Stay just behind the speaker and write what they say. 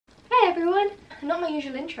not my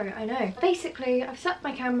usual intro, I know. Basically, I've set up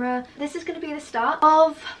my camera. This is going to be the start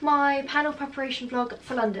of my panel preparation vlog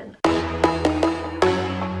for London.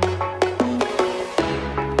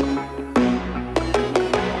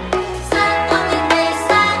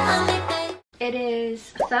 It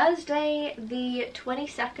is Thursday the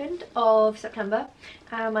 22nd of September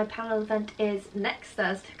and my panel event is next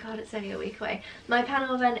Thursday. God, it's only a week away. My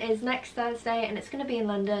panel event is next Thursday and it's going to be in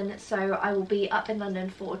London, so I will be up in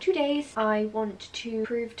London for 2 days. I want to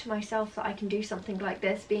prove to myself that I can do something like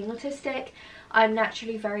this. Being autistic, I'm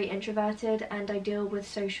naturally very introverted and I deal with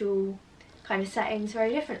social kind of settings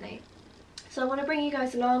very differently. So I want to bring you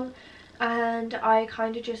guys along. And I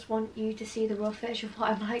kind of just want you to see the raw footage of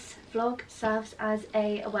what I'm like. This vlog serves as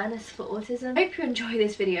a awareness for autism. I hope you enjoy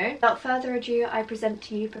this video. Without further ado, I present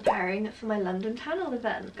to you preparing for my London panel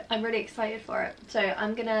event. I'm really excited for it. So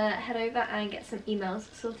I'm gonna head over and get some emails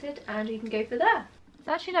sorted and we can go for there. It's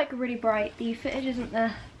actually like really bright. The footage isn't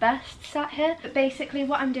the best sat here. But basically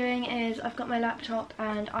what I'm doing is I've got my laptop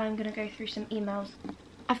and I'm gonna go through some emails.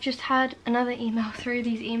 I've just had another email through.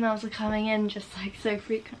 These emails are coming in just like so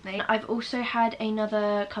frequently. I've also had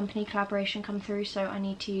another company collaboration come through, so I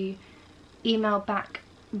need to email back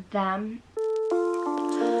them.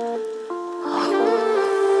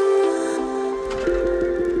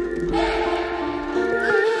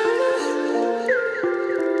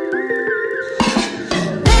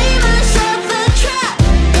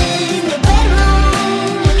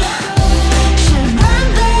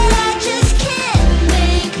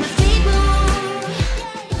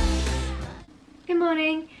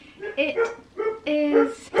 It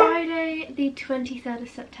is Friday the 23rd of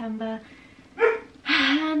September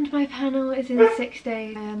and my panel is in 6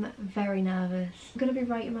 days. I am very nervous. I'm going to be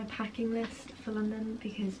writing my packing list for London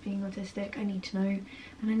because being autistic I need to know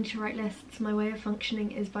and I need to write lists. My way of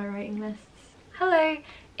functioning is by writing lists. Hello,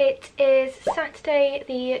 it is Saturday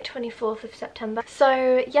the 24th of September.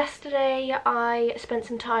 So yesterday I spent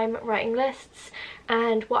some time writing lists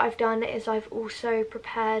and what I've done is I've also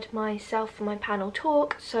prepared myself for my panel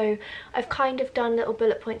talk. So I've kind of done little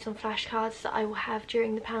bullet points on flashcards that I will have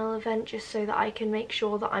during the panel event just so that I can make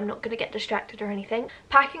sure that I'm not going to get distracted or anything.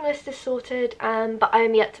 Packing list is sorted but I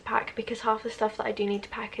am yet to pack because half the stuff that I do need to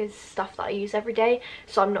pack is stuff that I use every day,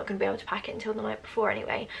 so I'm not going to be able to pack it until the night before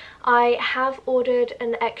anyway. I have ordered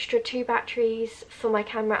an extra 2 batteries for my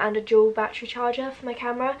camera and a dual battery charger for my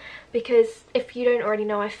camera because if you don't already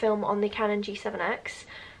know, I film on the Canon G7X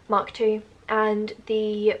Mark II and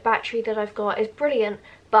the battery that I've got is brilliant,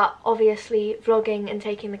 but obviously vlogging and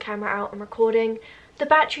taking the camera out and recording, the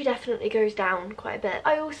battery definitely goes down quite a bit.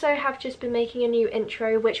 I also have just been making a new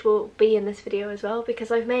intro which will be in this video as well because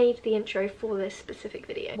I've made the intro for this specific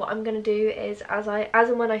video. What I'm going to do is as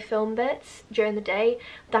and when I film bits during the day,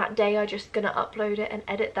 that day I'm just going to upload it and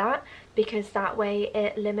edit that because that way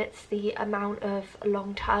it limits the amount of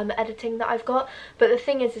long-term editing that I've got. But the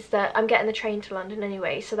thing is that I'm getting the train to London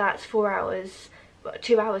anyway, so that's 4 hours,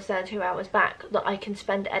 2 hours there, 2 hours back that I can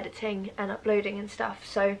spend editing and uploading and stuff.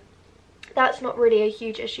 So that's not really a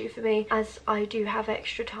huge issue for me as I do have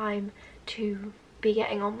extra time to be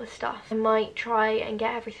getting on with stuff. I might try and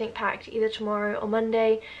get everything packed either tomorrow or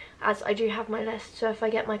Monday as I do have my list, so if I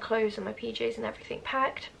get my clothes and my PJs and everything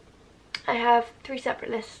packed, I have 3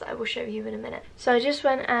 separate lists that I will show you in a minute. So I just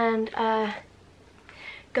went and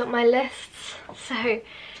got my lists. So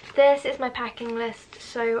this is my packing list.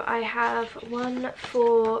 So I have one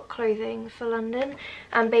for clothing for London,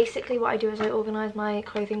 and basically what I do is I organise my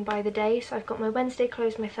clothing by the day. So I've got my Wednesday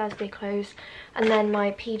clothes, my Thursday clothes, and then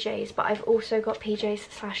my PJs, but I've also got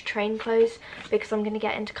PJs / train clothes because I'm going to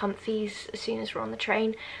get into comfies as soon as we're on the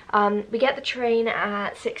train. We get the train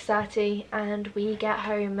at 6:30 and we get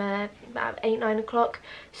home about 8-9 o'clock,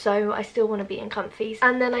 so I still want to be in comfies.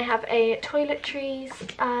 And then I have a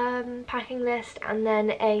toiletries packing list and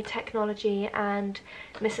then a technology and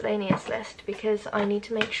miscellaneous list because I need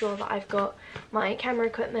to make sure that I've got my camera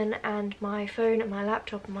equipment and my phone and my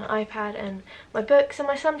laptop and my iPad and my books and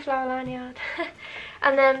my sunflower lanyard.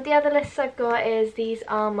 And then the other lists I've got is these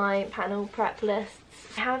are my panel prep lists.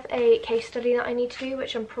 I have a case study that I need to do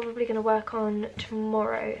which I'm probably going to work on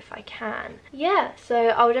tomorrow if I can. Yeah, so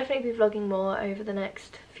I'll definitely be vlogging more over the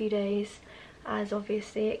next few days as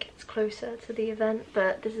obviously it gets closer to the event,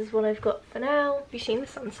 but this is what I've got for now. Have you seen the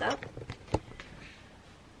sunset?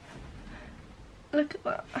 Look at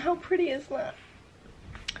that, how pretty is that?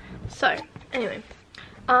 So anyway,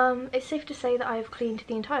 it's safe to say that I have cleaned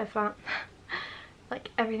the entire flat. Like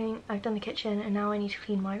everything. I've done the kitchen and now I need to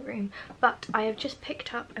clean my room, but I have just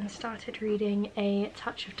picked up and started reading A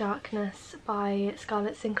Touch of Darkness by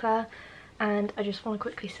Scarlett Sinclair, and I just want to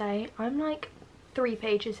quickly say I'm like 3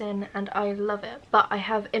 pages in and I love it, but I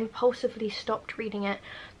have impulsively stopped reading it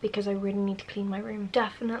because I really need to clean my room.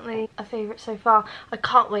 Definitely a favourite so far. I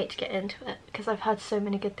can't wait to get into it because I've heard so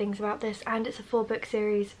many good things about this, and it's a 4-book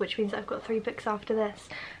series, which means I've got 3 books after this,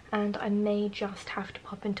 and I may just have to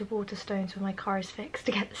pop into Waterstones when my car is fixed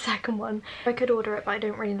to get the second one. I could order it, but I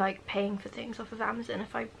don't really like paying for things off of Amazon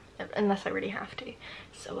unless I really have to.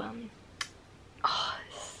 So oh,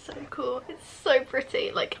 it's so cool. It's so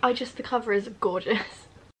pretty. Like, the cover is gorgeous.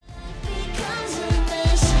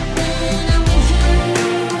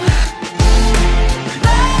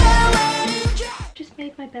 Just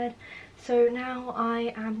made my bed, so now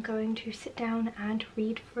I am going to sit down and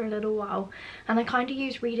read for a little while. And I kind of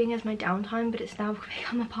use reading as my downtime, but it's now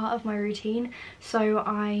become a part of my routine. So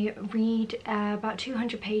I read about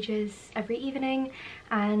 200 pages every evening,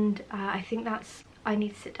 and I think I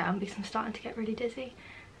need to sit down because I'm starting to get really dizzy.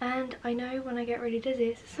 And I know when I get really dizzy,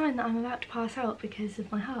 it's a sign that I'm about to pass out because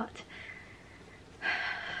of my heart.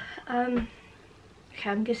 Okay,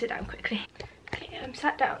 I'm gonna sit down quickly. Okay, I'm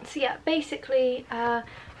sat down. So yeah, basically I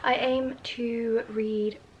aim to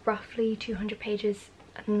read roughly 200 pages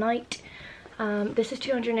a night. This is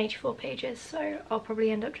 284 pages, so I'll probably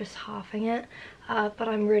end up just halving it. But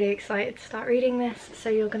I'm really excited to start reading this, so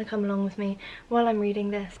you're going to come along with me while I'm reading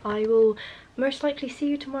this. I will most likely see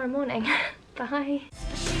you tomorrow morning. Bye!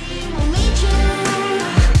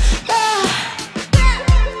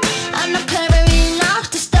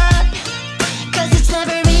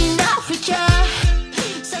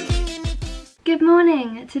 Good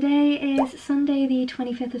morning! Today is Sunday the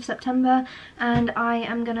 25th of September, and I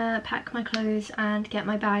am gonna pack my clothes and get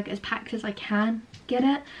my bag as packed as I can get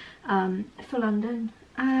it for London.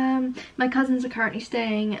 My cousins are currently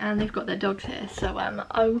staying and they've got their dogs here, so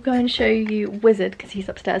I'll go and show you Wizard because he's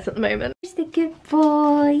upstairs at the moment. You're the good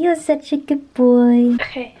boy, you're such a good boy.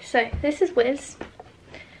 Okay, so this is Wiz.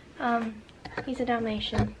 He's a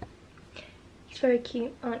Dalmatian. He's very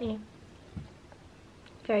cute, aren't you?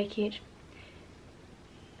 Very cute.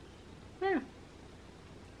 Yeah.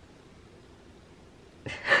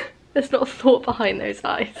 There's not a thought behind those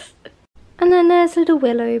eyes. And then there's little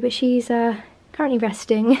Willow, but she's currently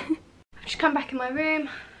resting. I've just come back in my room,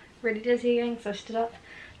 really dizzy again because I stood up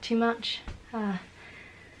too much.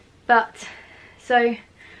 But so,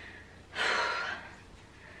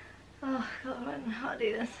 oh god, I don't know how to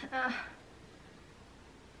do this.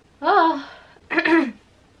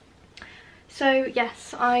 So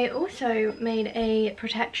yes, I also made a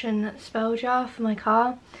protection spell jar for my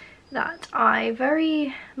car that I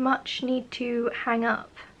very much need to hang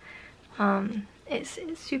up. It's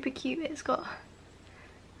super cute. It's got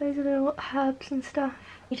those little herbs and stuff.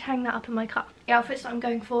 I need to hang that up in my car. The outfits that I'm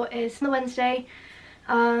going for is on the Wednesday.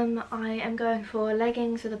 I am going for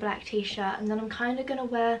leggings with a black t-shirt, and then I'm kind of going to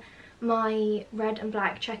wear my red and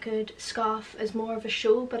black checkered scarf as more of a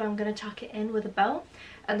shawl, but I'm going to tuck it in with a belt.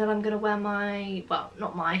 And then I'm going to wear my, well,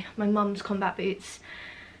 not my mum's combat boots.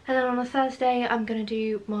 And then on a Thursday I'm going to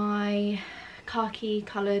do my khaki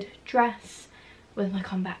coloured dress with my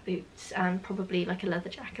combat boots and probably like a leather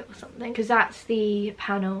jacket or something, because that's the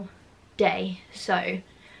panel day. So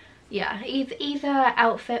yeah, either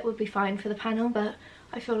outfit would be fine for the panel, but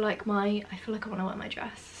I feel like I want to wear my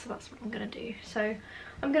dress, so that's what I'm going to do. So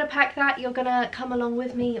I'm going to pack that. You're going to come along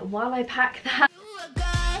with me while I pack that.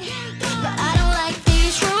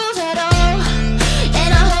 Rules at all,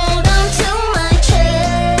 and I hold on to my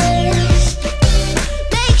chest.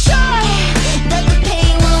 Make sure that the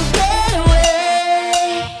pain won't get away.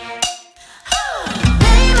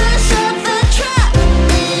 They must set the trap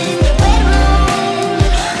in your bedroom.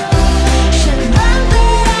 Should run,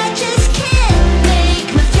 but I just can't make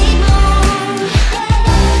my feet move.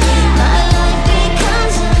 My life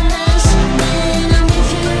becomes a mess when I'm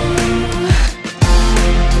with you.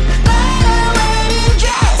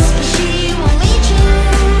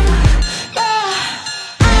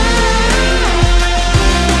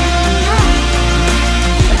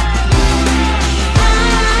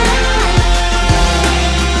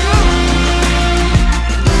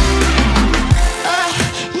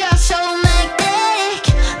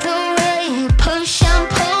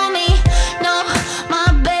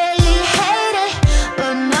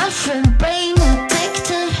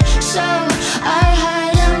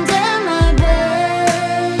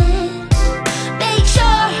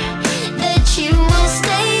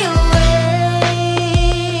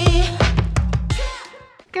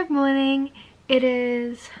 It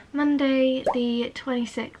is Monday the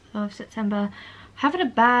 26th of September. Having a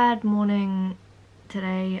bad morning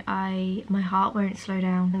today. My heart won't slow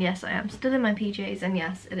down. And yes, I am still in my PJs, and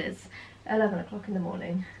yes, it is 11 o'clock in the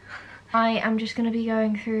morning. I am just going to be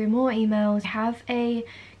going through more emails. I have a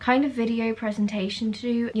kind of video presentation to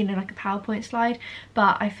do, you know, like a PowerPoint slide,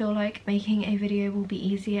 but I feel like making a video will be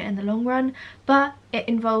easier in the long run, but it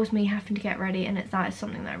involves me having to get ready, and that is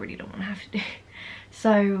something that I really don't want to have to do.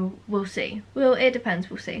 So we'll see. Well, it depends,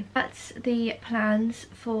 we'll see. That's the plans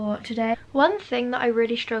for today. One thing that I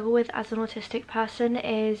really struggle with as an autistic person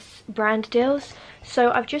is brand deals.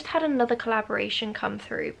 So I've just had another collaboration come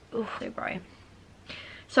through. Oh, so bright.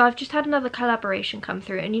 So I've just had another collaboration come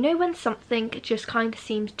through, and you know when something just kind of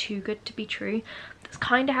seems too good to be true? That's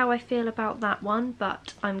kind of how I feel about that one,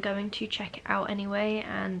 but I'm going to check it out anyway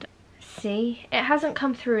and see. It hasn't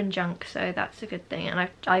come through in junk, so that's a good thing, and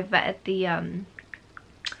I vetted the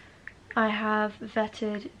I have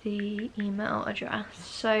vetted the email address,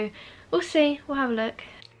 so we'll see, we'll have a look.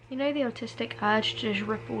 You know the autistic urge to just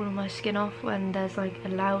rip all of my skin off when there's like a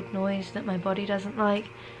loud noise that my body doesn't like?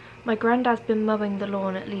 My granddad's been mowing the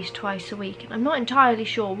lawn at least twice a week, and I'm not entirely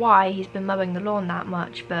sure why he's been mowing the lawn that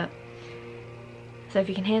much, but so if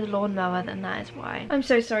you can hear the lawnmower, then that is why. I'm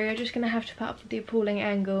so sorry, I'm just going to have to put up with the appalling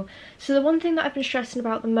angle. So the one thing that I've been stressing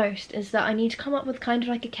about the most is that I need to come up with kind of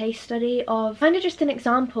like a case study of kind of just an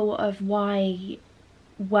example of why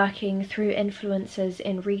working through influencers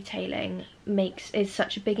in retailing is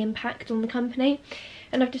such a big impact on the company.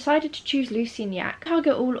 And I've decided to choose Lucy and Yak.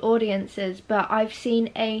 Target all audiences, but I've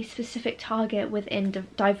seen a specific target within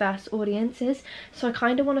diverse audiences, so I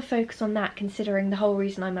kind of want to focus on that, considering the whole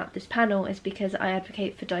reason I'm at this panel is because I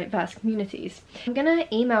advocate for diverse communities. I'm gonna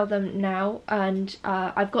email them now, and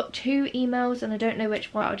I've got 2 emails and I don't know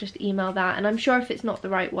which one. I'll just email that, and I'm sure if it's not the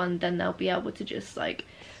right one then they'll be able to just like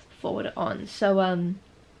forward it on. So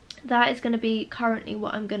that is going to be currently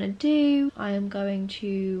what I'm going to do. I am going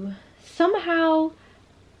to somehow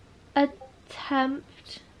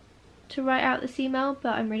attempt to write out this email,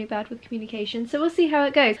 but I'm really bad with communication, so we'll see how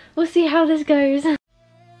it goes. We'll see how this goes.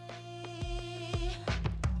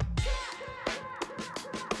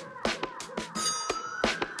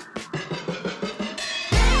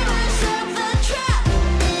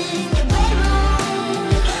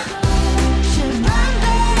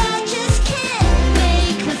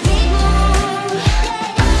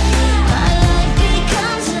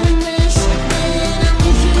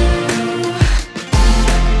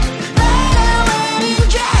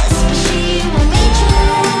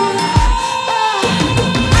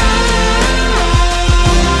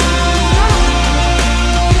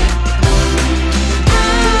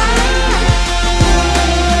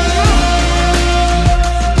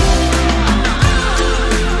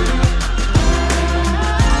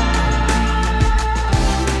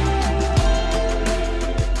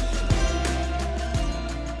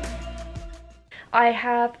 I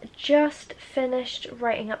have just finished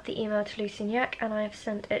writing up the email to Lucy and Yak, and I have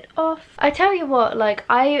sent it off. I tell you what, like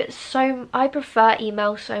I prefer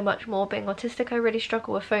email so much more. Being autistic, I really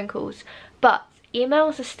struggle with phone calls, but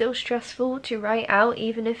emails are still stressful to write out,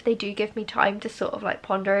 even if they do give me time to sort of like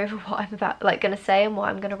ponder over what I'm gonna say and what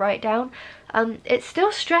I'm gonna write down. It's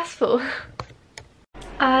still stressful.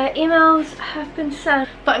 Emails have been sent,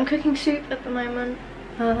 but I'm cooking soup at the moment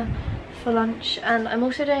for lunch, and I'm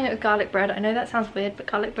also doing it with garlic bread. I know that sounds weird, but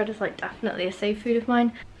garlic bread is like definitely a safe food of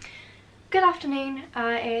mine. Good afternoon,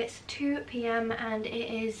 it's 2 PM and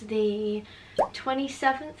it is the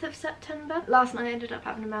 27th of September. Last night I ended up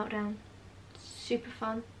having a meltdown. Super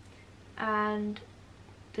fun. And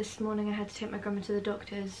this morning I had to take my grandma to the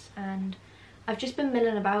doctor's, and I've just been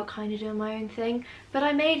milling about kind of doing my own thing. But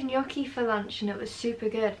I made gnocchi for lunch and it was super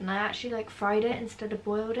good, and I actually like fried it instead of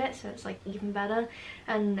boiled it, so it's like even better.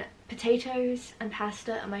 And potatoes and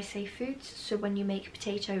pasta are my safe foods, so when you make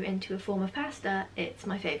potato into a form of pasta, it's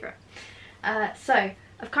my favourite. So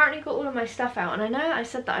I've currently got all of my stuff out, and I know I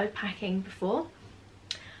said that I was packing before,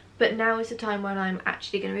 but now is the time when I'm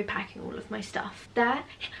actually going to be packing all of my stuff.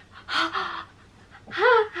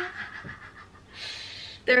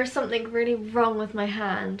 There is something really wrong with my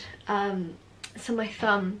hand, so my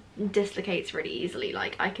thumb dislocates really easily.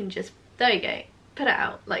 Like I can just, there you go, put it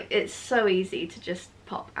out. Like it's so easy to just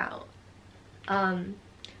pop out.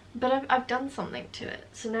 But I've done something to it,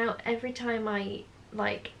 so now every time I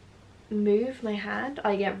like move my hand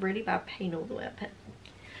I get really bad pain all the way up here.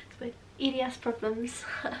 It's with EDS problems.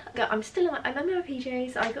 I'm in my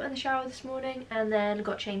PJs. I got in the shower this morning and then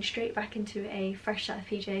got changed straight back into a fresh set of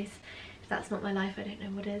PJs. If that's not my life, I don't know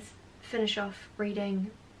what is. Finish off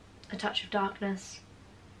reading A Touch of Darkness,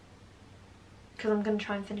 because I'm going to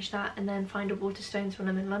try and finish that and then find a Waterstones when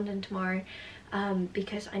I'm in London tomorrow,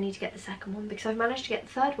 because I need to get the second one, because I've managed to get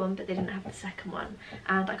the third one but they didn't have the second one,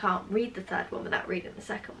 and I can't read the third one without reading the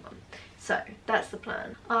second one. So that's the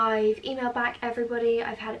plan. I've emailed back everybody.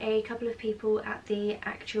 I've had a couple of people at the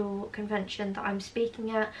actual convention that I'm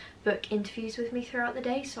speaking at book interviews with me throughout the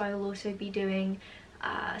day, so I will also be doing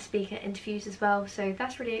speaker interviews as well, so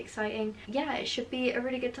that's really exciting. Yeah, it should be a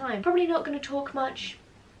really good time. Probably not going to talk much.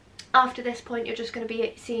 After this point, you're just going to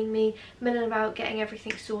be seeing me milling about getting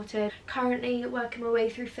everything sorted. Currently working my way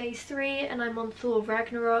through phase 3 and I'm on Thor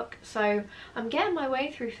Ragnarok, so I'm getting my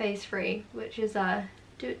way through phase 3, which is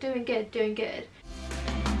doing good, doing good.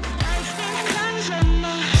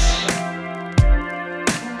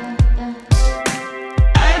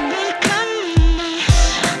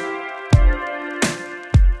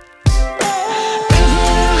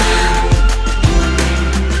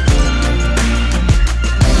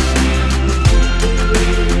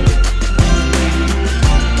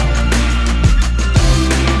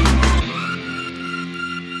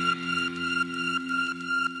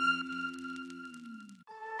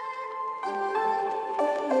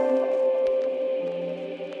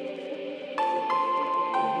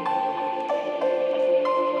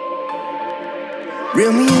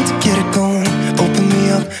 Reel me in to get it going, open me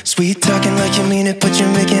up. Sweet talking like you mean it, but you're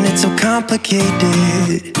making it so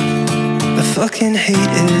complicated. I fucking hate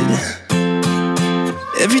it.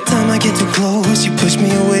 Every time I get too close, you push me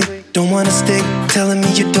away. Don't wanna stick, telling me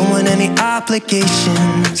you don't want any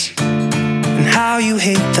obligations, and how you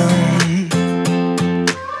hate them.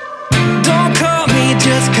 Don't call me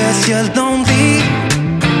just cause you're lonely.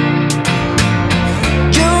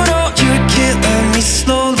 You know you're killing me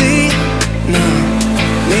slowly. No.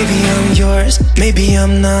 Maybe I'm yours, maybe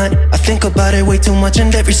I'm not. I think about it way too much,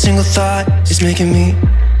 and every single thought is making me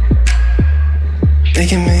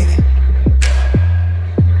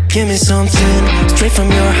give me something straight from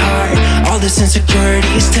your heart. All this insecurity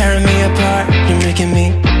is tearing me apart. You're making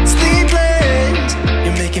me sleepless.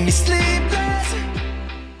 You're making me sleepless.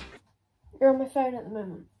 You're on my phone at the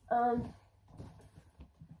moment.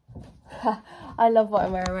 I love what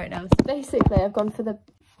I'm wearing right now. So basically, I've gone for the,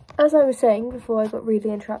 as I was saying before I got really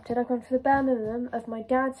interrupted, I've gone for the bare minimum of my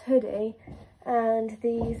dad's hoodie and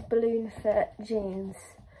these balloon fit jeans.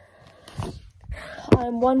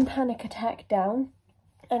 I'm one panic attack down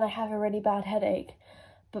and I have a really bad headache,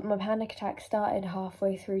 but my panic attack started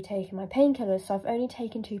halfway through taking my painkillers, so I've only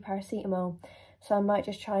taken 2 paracetamol, so I might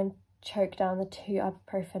just try and choke down the 2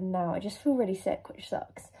 ibuprofen now. I just feel really sick, which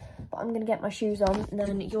sucks, but I'm gonna get my shoes on and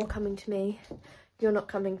then you're coming to me. You're not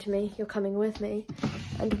coming to me, you're coming with me,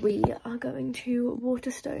 and we are going to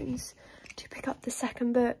Waterstones to pick up the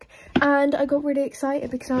 2nd book. And I got really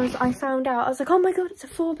excited because I found out, I was like, oh my god, it's a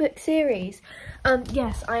 4-book series.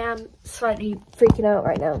 Yes, I am slightly freaking out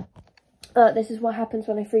right now. This is what happens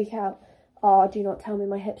when I freak out. Oh, do not tell me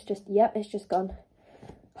my hips just, yep, it's just gone.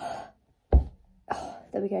 Oh,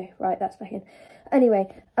 there we go, right, that's back in. Anyway,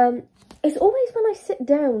 it's always when I sit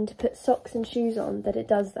down to put socks and shoes on that it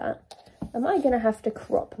does that. Am I gonna have to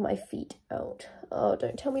crop my feet out? Oh,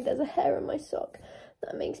 don't tell me there's a hair in my sock.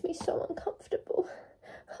 That makes me so uncomfortable.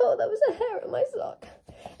 Oh, there was a hair in my sock.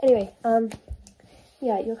 Anyway,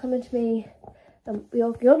 yeah, you're coming to me.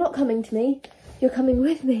 You're not coming to me. You're coming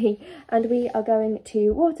with me, and we are going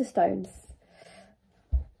to Waterstones.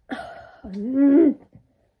 Okay,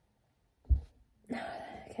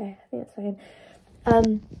 I think that's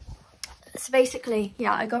fine. So basically,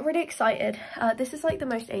 yeah, I got really excited. This is like the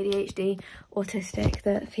most ADHD autistic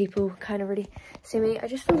that people kind of really see me. I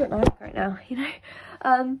just feel hypnotic right now, you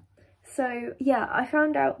know? So yeah, I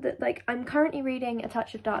found out that, like, I'm currently reading A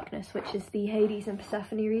Touch of Darkness, which is the Hades and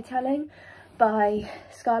Persephone retelling by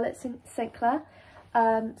Scarlett St. Clair.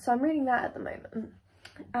 So I'm reading that at the moment.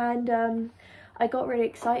 And I got really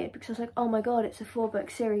excited because I was like, oh my god, it's a 4-book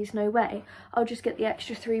series, no way. I'll just get the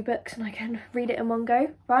extra 3 books and I can read it in one go,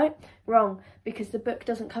 right? Wrong, because the book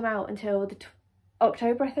doesn't come out until the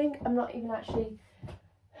October, I think. I'm not even actually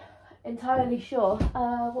entirely sure.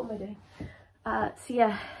 What am I doing? So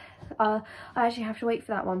yeah, I actually have to wait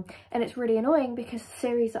for that one. And it's really annoying because the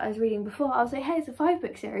series that I was reading before, I was like, hey, it's a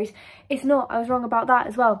 5-book series. It's not, I was wrong about that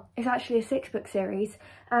as well. It's actually a 6-book series.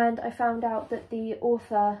 And I found out that the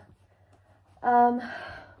author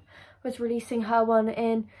was releasing her one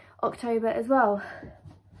in October as well.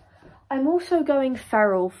 I'm also going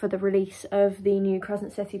feral for the release of the new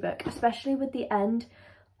Crescent City book, especially with the end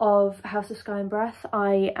of House of Sky and Breath.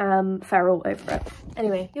 I am feral over it.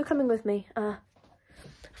 Anyway, you're coming with me. I've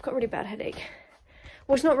got a really bad headache.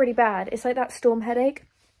 Well, it's not really bad, it's like that storm headache.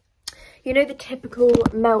 You know, the typical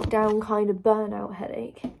meltdown kind of burnout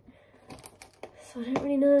headache. So I don't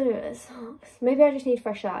really know, it sucks. Maybe I just need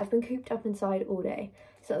fresh air. I've been cooped up inside all day,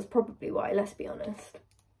 so that's probably why, let's be honest.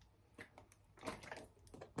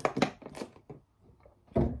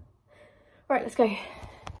 Right, let's go.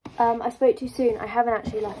 I spoke too soon. I haven't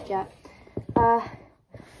actually left yet.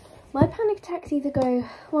 My panic attacks either go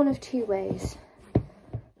one of two ways.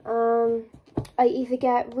 I either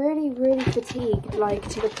get really, really fatigued, like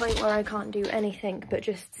to the point where I can't do anything but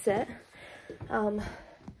just sit.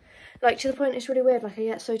 Like to the point it's really weird, like I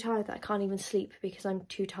get so tired that I can't even sleep because I'm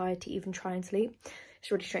too tired to even try and sleep.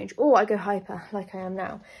 It's really strange. Or I go hyper like I am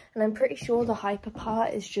now. And I'm pretty sure the hyper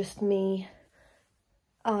part is just me.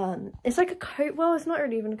 It's like a cope, well, it's not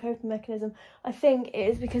really even a coping mechanism. I think it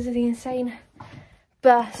is because of the insane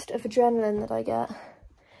burst of adrenaline that I get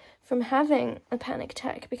from having a panic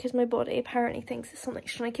attack, because my body apparently thinks that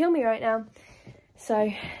something's trying to kill me right now.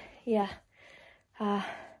 So yeah,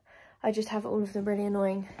 I just have all of the really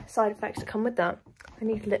annoying side effects that come with that. I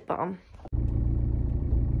need lip balm.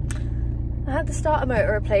 I had the starter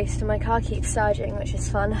motor replaced and my car keeps surging, which is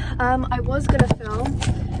fun. I was gonna film,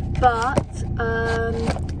 but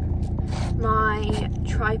my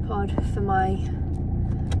tripod for my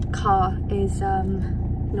car is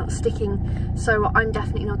not sticking, so I'm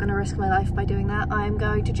definitely not going to risk my life by doing that. I'm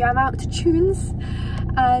going to jam out to tunes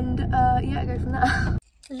and yeah, go from there.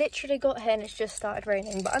 Literally got here and it's just started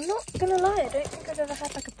raining, but I'm not gonna lie, I don't think I've ever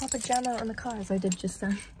had like a proper jam out in the car as I did just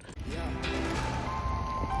then.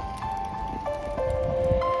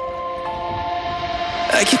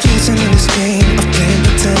 I keep losing in this game of playing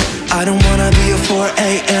pretend. I don't wanna be a 4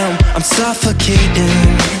 a.m. I'm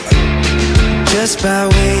suffocating just by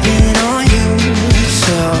waiting on you.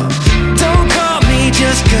 So don't call me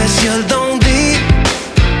just cause you're lonely.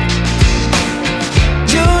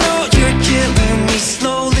 You know you're killing me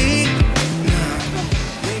slowly. Now,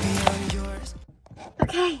 baby, I'm yours.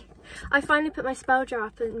 Okay, I finally put my spell jar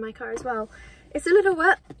up in my car as well. It's a little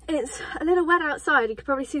wet. It's a little wet outside. You could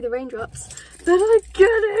probably see the raindrops, but I get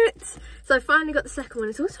it. So I finally got the second one.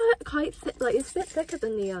 It's also quite thick, like it's a bit thicker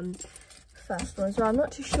than the first one as well. I'm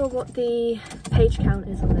not too sure what the page count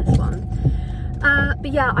is on this one.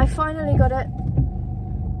 But yeah, I finally got it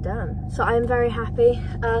done. So I'm very happy.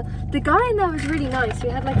 The guy in there was really nice. We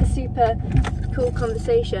had like a super cool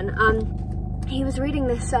conversation. He was reading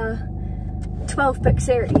this 12-book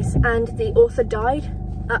series and the author died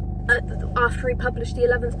after he published the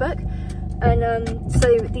 11th book, and so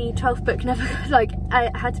the 12th book never, like,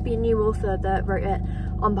 it had to be a new author that wrote it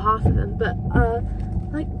on behalf of him. But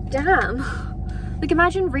like, damn, like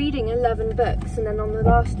imagine reading 11 books and then on the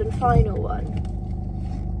last and final one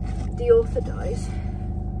the author dies.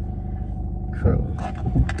 Cruel.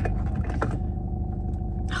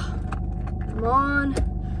 Come on,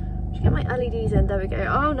 should get my LEDs in. There we go.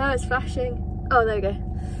 Oh no, it's flashing. Oh, there we go.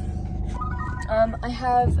 I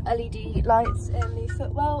have LED lights in the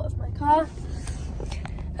footwell of my car,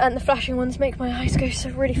 and the flashing ones make my eyes go so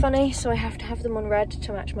really funny, so I have to have them on red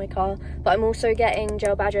to match my car. But I'm also getting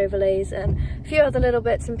gel badge overlays and a few other little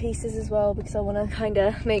bits and pieces as well, because I want to kind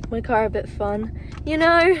of make my car a bit fun. You know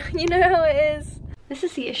how it is. This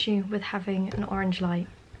is the issue with having an orange light.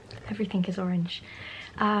 Everything is orange.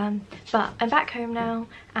 But I'm back home now,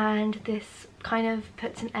 and this kind of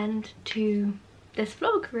puts an end to this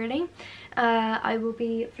vlog, really. I will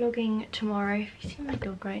be vlogging tomorrow. Have you seen my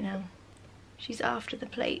dog right now? She's after the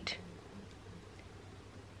plate.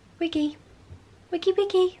 Wiggy, wiggy,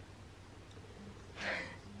 wiggy.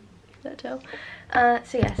 That tell?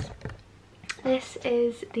 So yes, this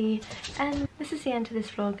is the end. This is the end of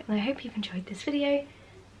this vlog, and I hope you've enjoyed this video.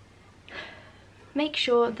 Make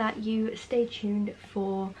sure that you stay tuned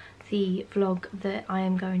for the vlog that I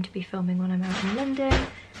am going to be filming when I'm out in London,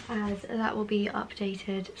 as that will be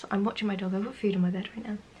updated. So I'm watching my dog. I've got food on my bed right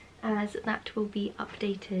now, as that will be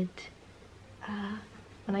updated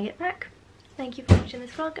when I get back. Thank you for watching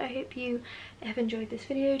this vlog. I hope you have enjoyed this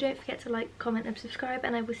video. Don't forget to like, comment and subscribe,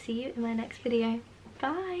 and I will see you in my next video.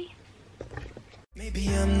 Bye. Maybe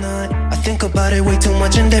I'm not. I think about it way too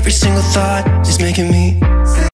much, and every single thought is making me